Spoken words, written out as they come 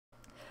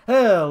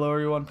Hello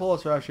everyone,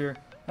 Polish here,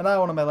 and on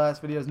one of my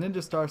last videos,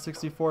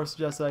 NinjaStar64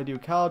 suggested I do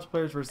college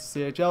players versus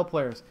CHL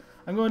players.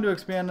 I'm going to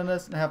expand on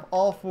this and have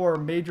all 4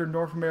 major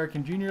North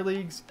American junior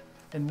leagues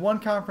in one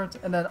conference,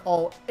 and then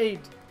all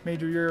 8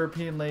 major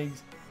European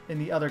leagues in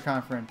the other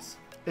conference.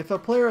 If a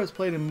player has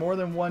played in more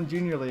than one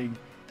junior league,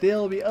 they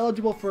will be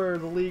eligible for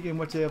the league in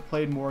which they have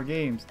played more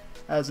games.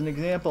 As an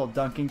example,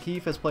 Duncan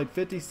Keefe has played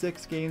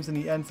 56 games in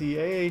the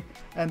NCAA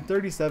and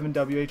 37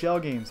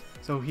 WHL games,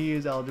 so he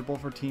is eligible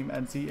for Team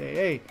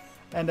NCAA.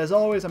 And as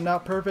always, I'm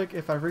not perfect.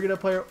 If I forget a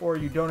player or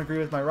you don't agree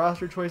with my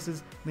roster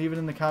choices, leave it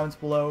in the comments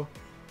below.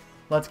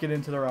 Let's get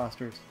into the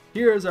rosters.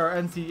 Here is our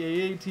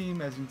NCAA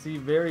team. As you can see,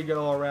 very good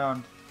all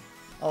around.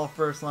 All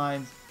first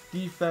lines,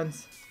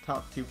 defense,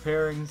 top 2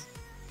 pairings.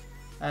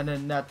 And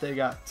in net, they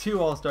got 2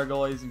 all-star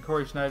goalies in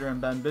Corey Schneider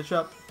and Ben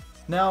Bishop.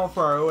 Now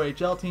for our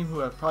OHL team, who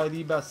have probably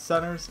the best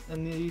centers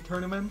in the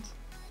tournament.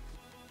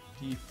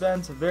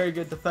 Defense, very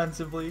good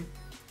defensively.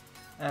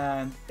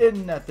 And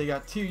in net, they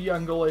got 2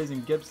 young goalies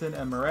in Gibson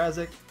and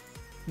Mrazek.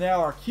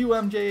 Now our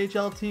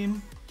QMJHL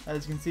team,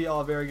 as you can see,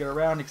 all very good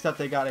around, except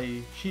they got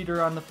a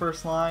cheater on the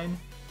first line.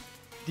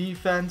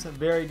 Defense,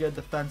 very good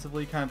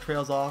defensively, kind of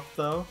trails off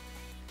though.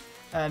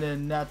 And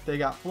in net, they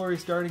got Fleury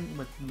starting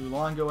with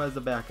Luongo as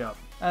the backup.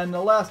 And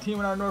the last team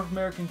in our North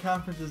American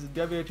Conference is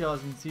the WHL.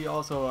 As you can see,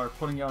 also are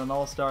putting out an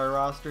all-star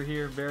roster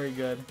here. Very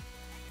good.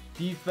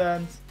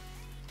 Defense,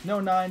 no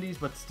 90s,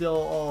 but still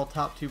all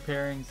top 2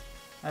 pairings.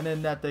 And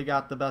in net, they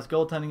got the best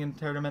goaltending in the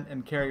tournament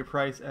in Carey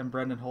Price and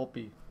Brendan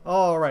Holtby.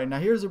 Alright, now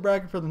here's the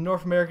bracket for the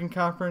North American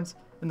Conference.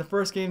 In the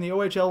first game, the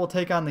OHL will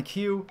take on the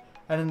Q.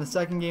 And in the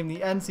second game, the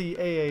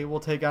NCAA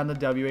will take on the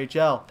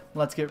WHL.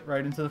 Let's get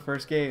right into the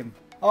first game.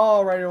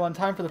 Alright everyone,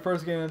 time for the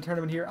first game of the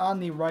tournament here. On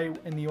the right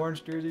in the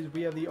orange jerseys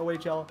we have the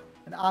OHL,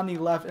 and on the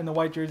left in the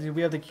white jerseys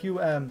we have the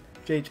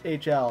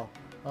QMJHL.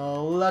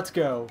 Let's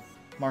go.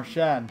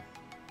 Marchand,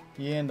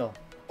 Yandel,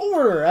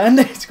 over, and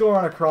they score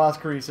on a cross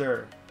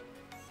creaser.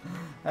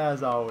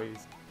 As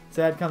always.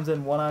 Sad comes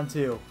in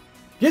 1-on-2.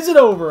 Gives it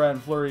over,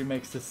 and Fleury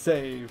makes the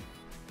save.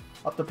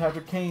 Up to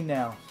Patrick Kane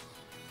now.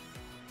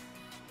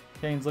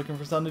 Kane's looking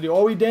for something to do.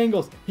 Oh, he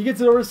dangles. He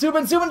gets it over to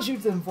Subban. Subban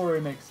shoots it, and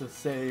Fleury makes the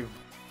save.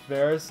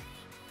 Veras.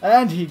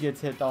 And he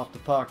gets hit off the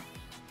puck.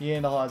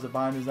 Yandel has it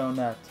behind his own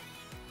net.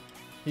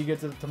 He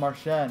gets it to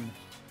Marchand.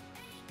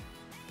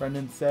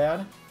 Brendan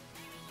Sad.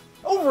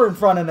 Over in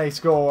front, and they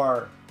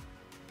score.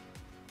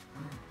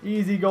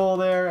 Easy goal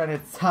there, and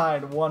it's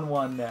tied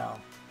 1-1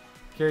 now.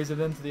 Carries it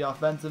into the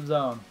offensive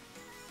zone.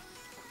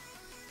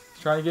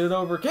 He's trying to get it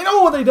over.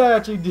 Oh, they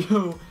actually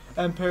do.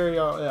 And PA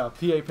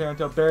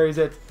Parento buries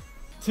it.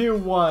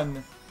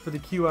 2-1 for the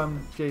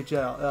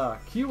QMJHL.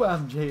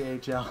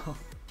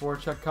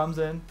 Voracek comes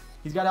in.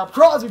 He's got help.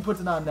 Crosby puts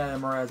it on net,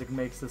 and Mrazek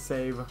makes the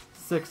save.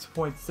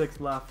 6.6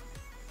 left.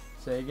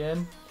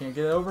 Sagan can't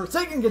get it over.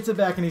 Sagan gets it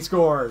back, and he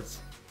scores.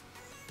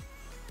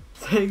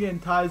 Sagan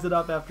ties it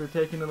up after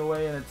taking it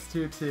away, and it's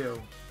 2-2.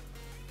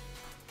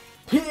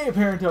 PA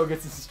Parento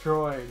gets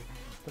destroyed,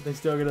 but they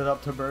still get it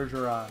up to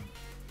Bergeron.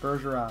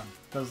 Bergeron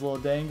does a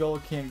little dangle,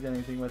 can't get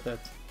anything with it.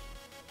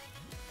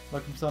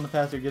 Looking for someone to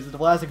pass, gives it to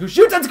Vlasic, who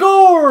shoots and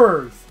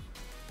scores!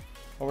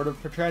 Over to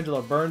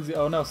Pietrangelo, Burns,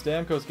 oh no,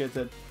 Stamkos gets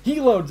it. He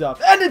loads up,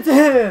 and it's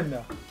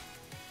in!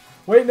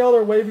 Wait, no,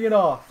 they're waving it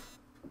off.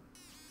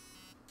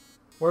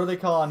 What do they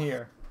call on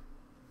here?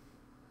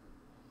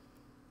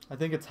 I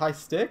think it's high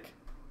stick?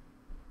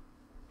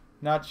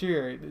 Not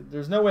sure.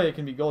 There's no way it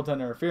can be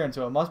goaltender interference,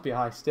 so it must be a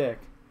high stick.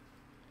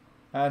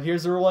 And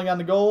here's the ruling on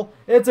the goal.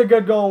 It's a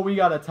good goal. We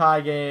got a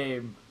tie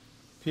game.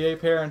 PA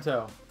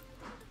Parento.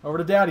 Over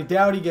to Doughty.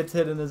 Doughty gets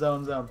hit in his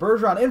own zone.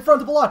 Bergeron in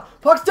front of the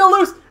block. Puck still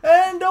loose.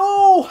 And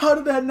oh, how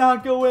did that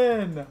not go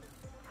in?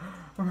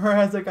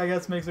 Mrazek, I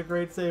guess, makes a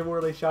great save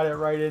where they shot it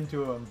right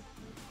into him.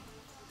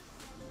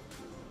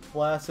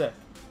 Vlasic.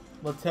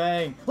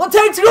 Letang.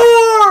 Letang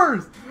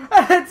scores!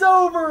 And it's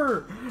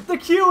over! The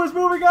Q is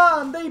moving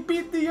on. They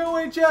beat the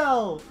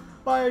OHL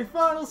by a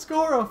final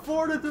score of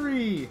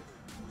 4-3.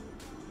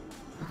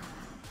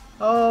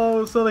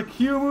 Oh, so the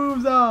Q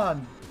moves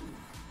on.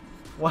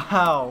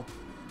 Wow.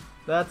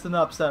 That's an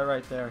upset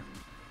right there.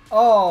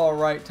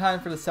 Alright,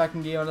 time for the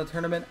second game of the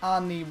tournament.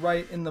 On the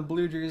right in the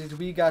blue jerseys,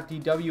 we got the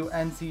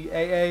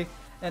WNCAA.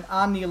 And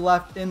on the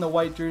left in the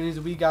white jerseys,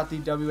 we got the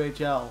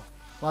WHL.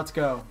 Let's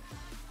go.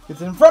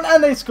 Gets in front,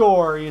 and they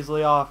score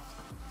easily off.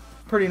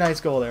 Pretty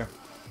nice goal there.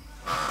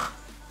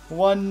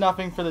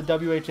 1-0 for the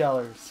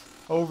WHLers.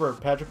 Over.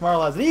 Patrick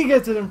Marleau. He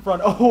gets it in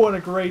front. Oh, what a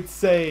great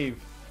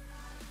save.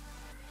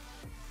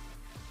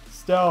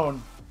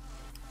 Stone.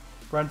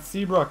 Brent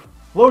Seabrook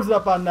loads it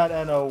up on net,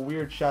 and a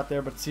weird shot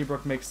there, but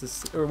Seabrook makes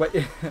this. Or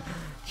wait,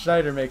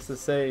 Schneider makes the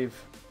save.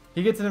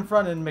 He gets it in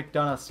front, and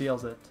McDonough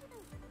steals it.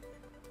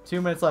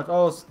 2 minutes left.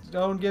 Oh,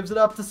 Stone gives it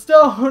up to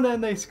Stone,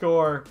 and they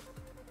score.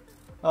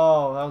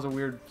 Oh, that was a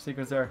weird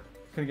sequence there.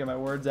 Couldn't get my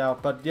words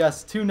out. But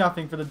yes,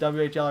 2-0 for the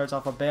WHLers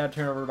off a bad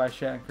turnover by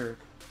Shattenkirk.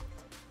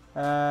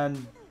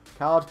 And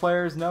college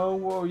players know,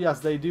 oh yes,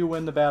 they do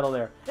win the battle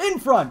there. In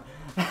front!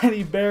 And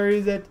he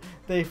buries it.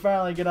 They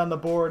finally get on the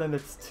board, and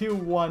it's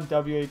 2-1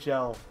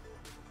 WHL.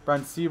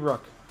 Brent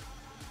Seabrook.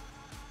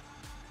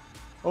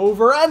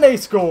 Over, and they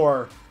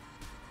score!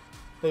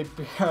 They're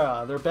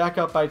back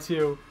up by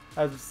 2,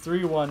 as it's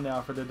 3-1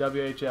 now for the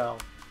WHL.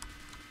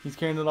 He's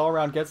carrying it all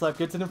around. Getzlap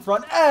gets it in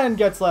front, and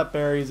Getzlap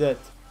buries it.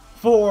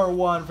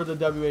 4-1 for the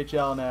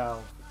WHL now.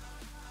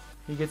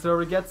 He gets it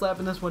over to Getzlap,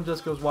 and this one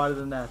just goes wide of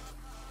the net.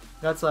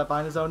 Getzlap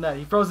behind his own net.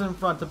 He throws it in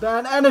front to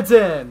Ben, and it's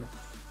in!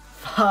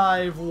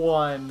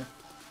 5-1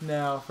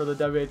 now for the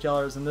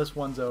WHLers, and this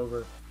one's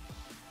over.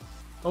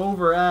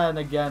 Over, and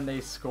again they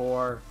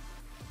score.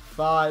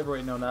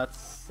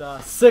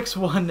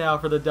 6-1 now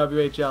for the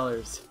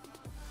WHLers.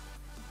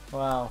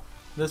 Wow,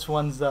 this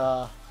one's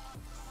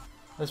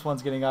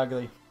getting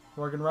ugly.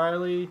 Morgan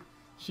Riley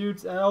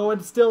shoots, oh,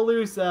 it's still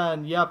loose,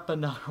 and yep,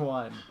 another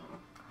one.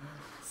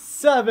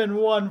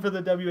 7-1 for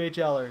the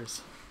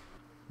WHLers.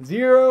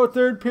 0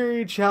 third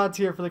period shots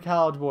here for the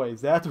college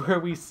boys. That's where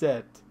we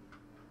sit.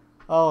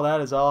 Oh,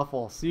 that is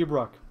awful.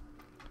 Seabrook.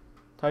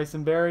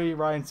 Tyson Berry,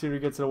 Ryan Suter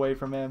gets it away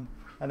from him,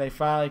 and they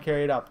finally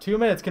carry it up. 2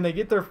 minutes. Can they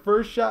get their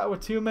first shot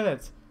with 2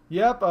 minutes?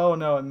 Yep. Oh,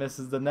 no, it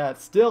misses the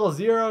net. Still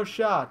 0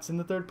 shots in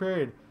the third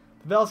period.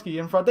 Pavelski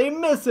in front. They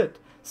miss it.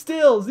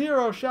 Still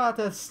 0 shots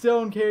as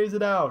Stone carries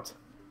it out.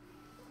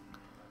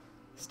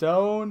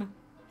 Stone,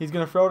 he's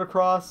going to throw it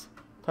across.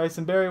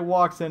 Tyson Berry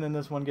walks in, and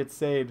this one gets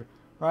saved.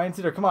 Ryan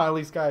Suter, come on, at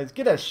least, guys.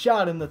 Get a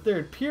shot in the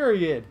third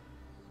period.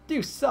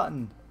 Do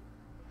something.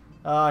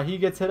 He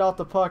gets hit off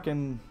the puck,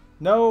 and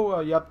no,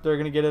 yep, they're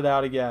going to get it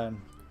out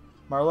again.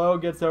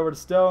 Marleau gets over to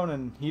Stone,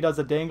 and he does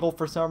a dangle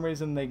for some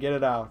reason. They get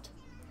it out.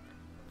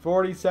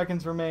 40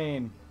 seconds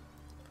remain.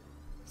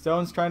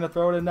 Stone's trying to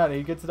throw it in net.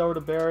 He gets it over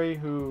to Barry,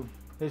 who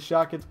his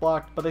shot gets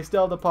blocked, but they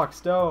still have the puck.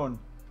 Stone.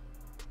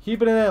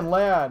 Keep it in,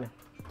 Ladd.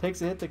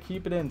 Takes a hit to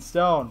keep it in.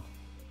 Stone.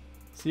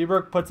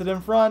 Seabrook puts it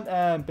in front,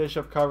 and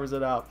Bishop covers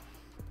it up.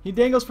 He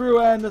dangles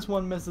through, and this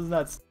one misses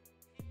net.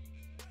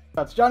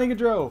 That's Johnny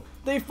Gaudreau.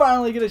 They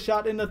finally get a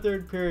shot in the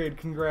third period.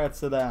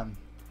 Congrats to them.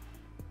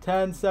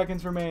 10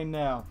 seconds remain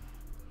now.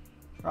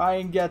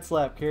 Ryan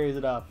Getzlap carries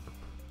it up.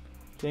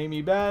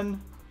 Jamie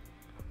Benn.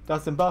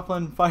 Dustin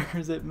Bufflin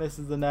fires it,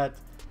 misses the net.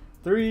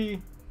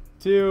 3,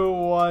 2,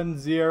 1,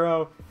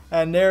 0.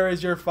 And there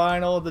is your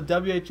final. The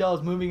WHL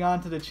is moving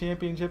on to the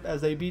championship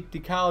as they beat the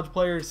college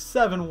players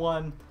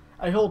 7-1.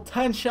 I hold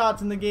 10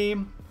 shots in the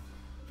game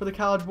for the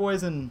college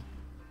boys, and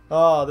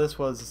oh, this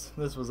was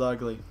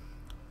ugly.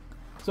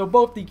 So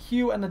both the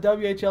Q and the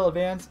WHL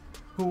advance.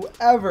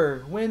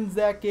 Whoever wins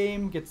that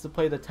game gets to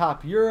play the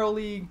top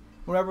EuroLeague.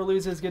 Whoever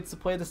loses gets to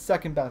play the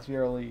second best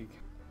EuroLeague.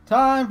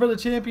 Time for the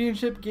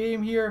championship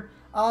game here.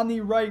 On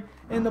the right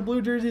in the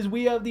blue jerseys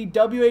we have the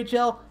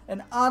WHL,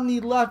 and on the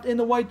left in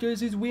the white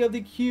jerseys we have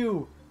the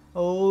Q.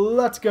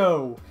 Let's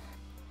go.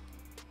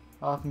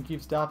 Hoffman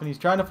keeps stopping. He's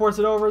trying to force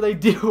it over. They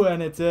do,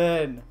 and it's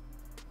in.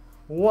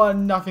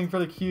 1-0 for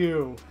the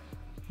Q.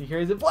 He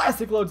carries it.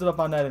 Vlasic loads it up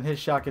on net, and his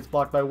shot gets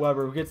blocked by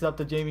Weber, who gets it up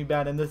to Jamie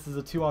Benn, and this is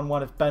a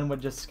 2-on-1 if Ben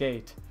would just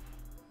skate.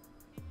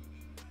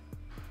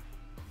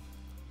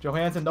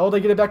 Johansson. Oh, they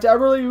get it back to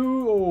Everly.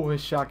 Ooh, oh,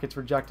 his shot gets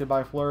rejected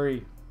by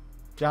Fleury.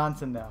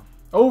 Johnson now.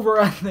 Over,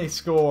 and they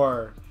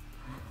score.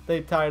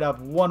 They tied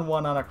up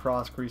 1-1 on a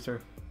cross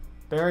creaser.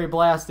 Barry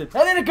blasted,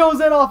 and then it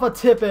goes in off a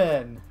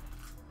tip-in.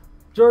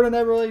 Jordan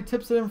Everly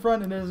tips it in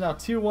front, and it is now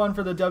 2-1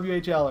 for the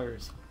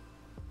WHLers.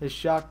 His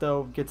shot,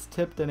 though, gets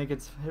tipped, and it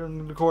gets hit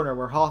in the corner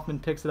where Hoffman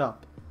picks it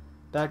up.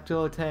 Back to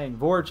Letang.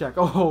 Voracek.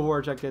 Oh,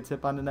 Voracek gets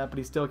hit on the net, but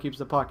he still keeps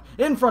the puck.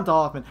 In front to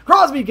Hoffman.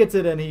 Crosby gets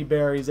it, and he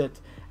buries it.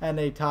 And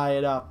they tie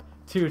it up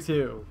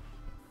 2-2.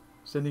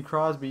 Sidney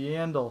Crosby.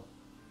 Yandel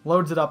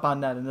loads it up on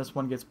net, and this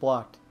one gets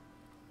blocked.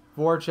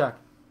 Voracek.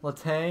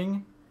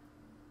 Letang.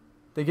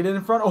 They get it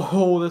in front.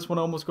 Oh, this one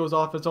almost goes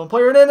off its own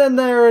player. And in, and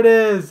there it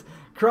is.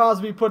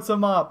 Crosby puts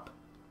him up.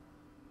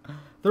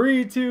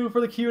 3-2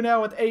 for the Q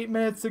now with 8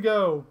 minutes to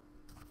go.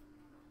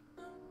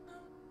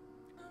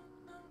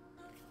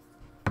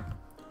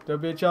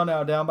 WHL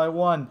now down by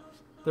 1.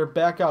 They're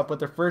back up with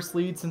their first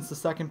lead since the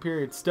second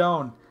period.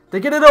 Stone.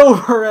 They get it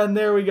over, and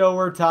there we go.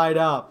 We're tied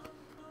up.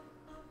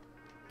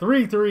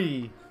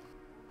 3-3.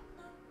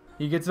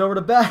 He gets it over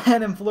to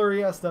Ben, and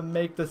Fleury has to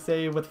make the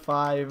save with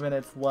 5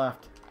 minutes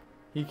left.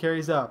 He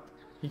carries up.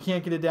 He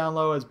can't get it down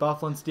low as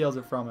Bufflin steals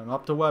it from him.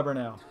 Up to Weber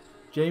now.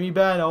 Jamie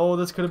Benn. Oh,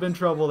 this could have been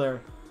trouble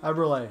there.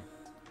 Eberle.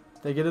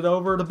 They get it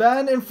over to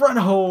Ben in front.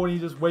 Oh, and he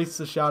just wastes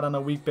a shot on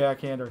a weak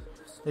backhander.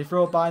 They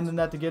throw it behind the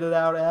net to get it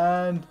out,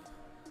 and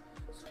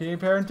P.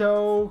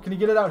 Parento, can he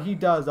get it out? He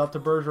does, up to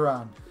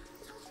Bergeron.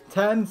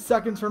 10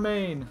 seconds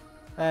remain,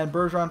 and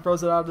Bergeron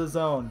throws it out of the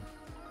zone.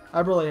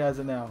 Eberle has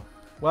it now.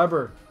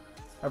 Weber.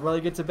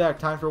 Eberle gets it back.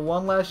 Time for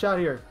one last shot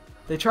here.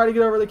 They try to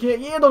get over. They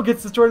can't. Yandel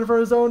gets destroyed in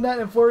front of his own net,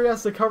 and Fleury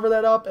has to cover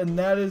that up, and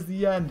that is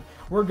the end.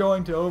 We're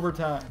going to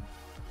overtime.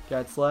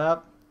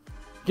 Getzlap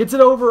gets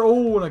it over.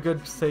 Oh, and a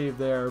good save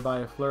there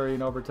by Fleury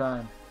in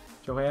overtime.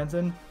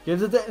 Johansson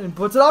gives it and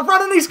puts it out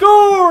front, and he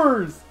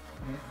scores!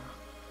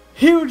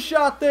 Huge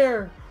shot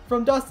there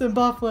from Dustin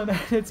Bufflin, and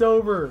it's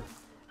over.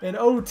 In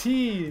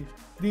OT,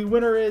 the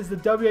winner is the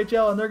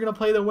WHL, and they're going to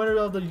play the winner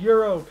of the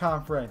Euro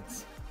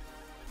Conference.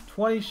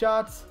 20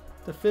 shots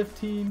to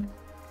 15,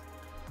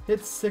 hit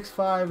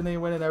 6-5, and they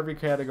win in every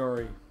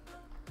category.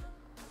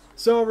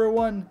 So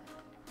everyone,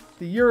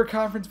 the Euro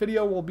Conference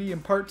video will be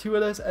in part 2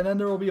 of this, and then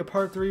there will be a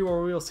part 3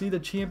 where we will see the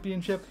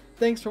championship.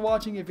 Thanks for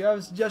watching. If you have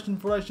a suggestion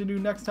for what I should do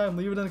next time,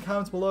 leave it in the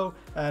comments below,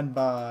 and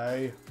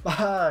bye.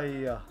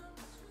 Bye.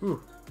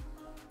 Ooh,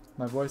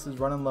 my voice is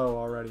running low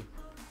already.